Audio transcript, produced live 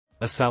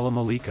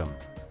Assalamu alaikum.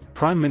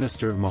 Prime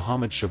Minister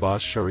Mohammad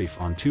Shahbaz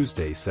Sharif on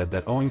Tuesday said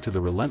that owing to the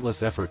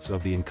relentless efforts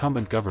of the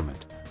incumbent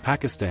government,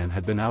 Pakistan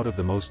had been out of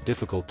the most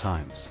difficult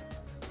times.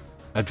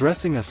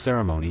 Addressing a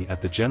ceremony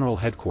at the General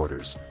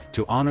Headquarters,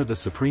 to honor the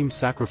supreme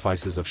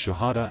sacrifices of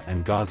Shuhada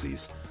and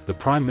Ghazis, the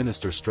Prime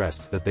Minister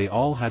stressed that they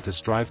all had to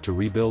strive to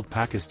rebuild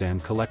Pakistan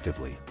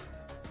collectively.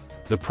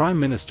 The Prime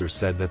Minister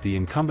said that the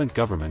incumbent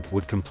government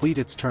would complete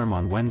its term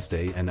on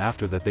Wednesday, and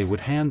after that they would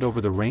hand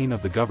over the reign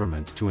of the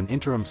government to an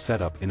interim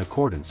setup in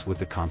accordance with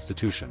the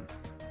Constitution.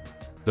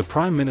 The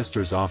Prime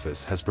Minister's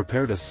office has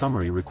prepared a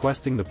summary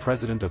requesting the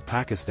President of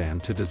Pakistan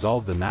to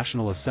dissolve the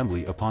National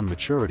Assembly upon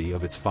maturity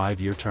of its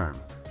 5-year term.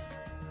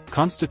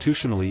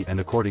 Constitutionally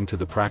and according to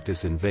the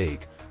practice in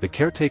vague, the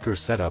caretaker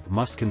setup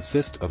must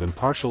consist of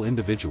impartial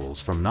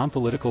individuals from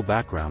non-political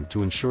background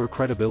to ensure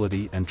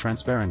credibility and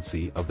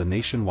transparency of the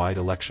nationwide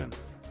election.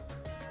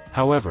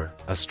 However,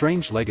 a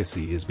strange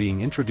legacy is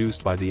being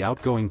introduced by the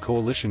outgoing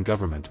coalition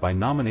government by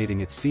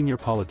nominating its senior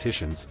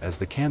politicians as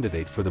the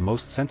candidate for the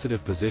most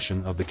sensitive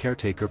position of the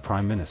caretaker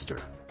prime minister.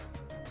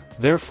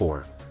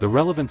 Therefore, the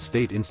relevant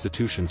state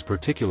institutions,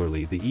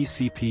 particularly the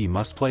ECP,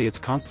 must play its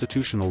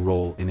constitutional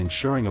role in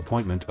ensuring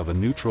appointment of a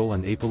neutral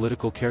and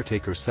apolitical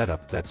caretaker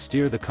setup that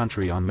steer the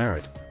country on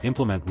merit,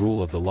 implement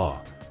rule of the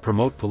law,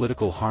 promote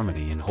political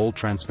harmony and hold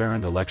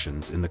transparent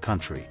elections in the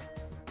country.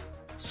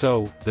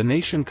 So, the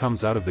nation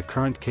comes out of the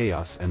current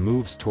chaos and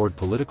moves toward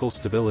political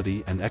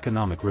stability and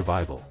economic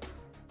revival.